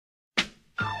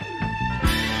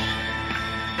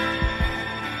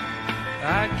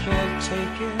I can't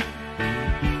take it.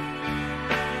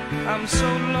 I'm so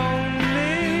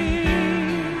lonely.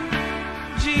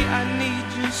 Gee, I need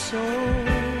you so.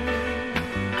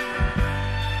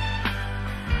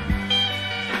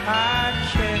 I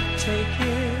can't take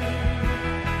it.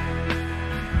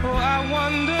 Oh, I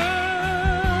wonder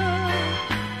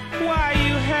why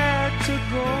you had to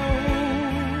go.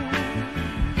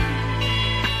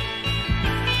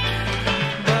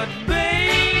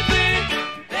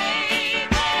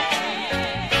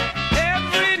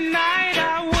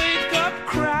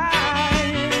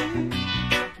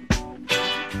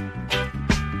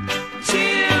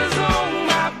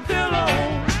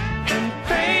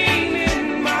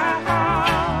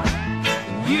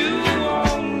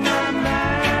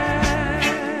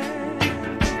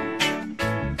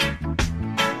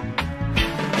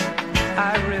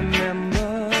 I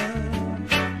remember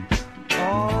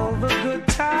all the good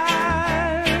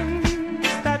times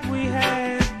that we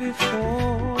had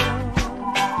before.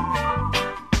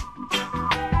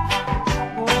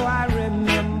 Oh, I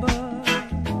remember,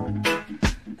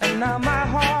 and now my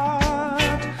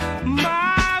heart,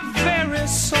 my very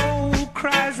soul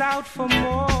cries out for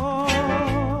more.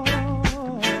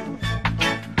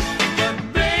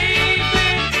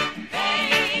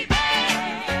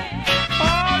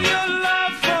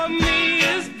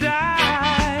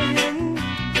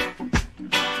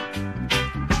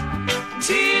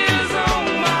 Tears on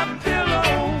my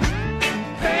pillow,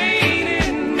 pain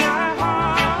in my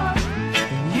heart,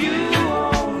 and you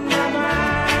on my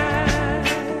mind.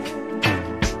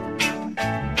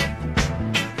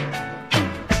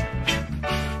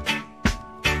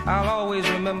 I'll always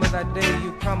remember that day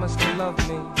you promised to love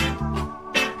me.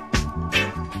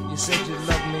 You said you'd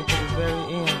love me to the very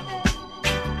end.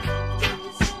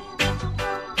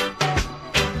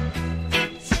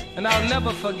 And I'll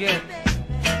never forget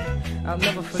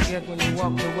when you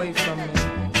walked away from me.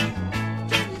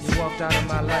 You walked out of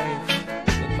my life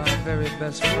with my very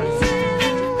best friend.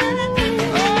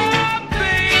 Oh!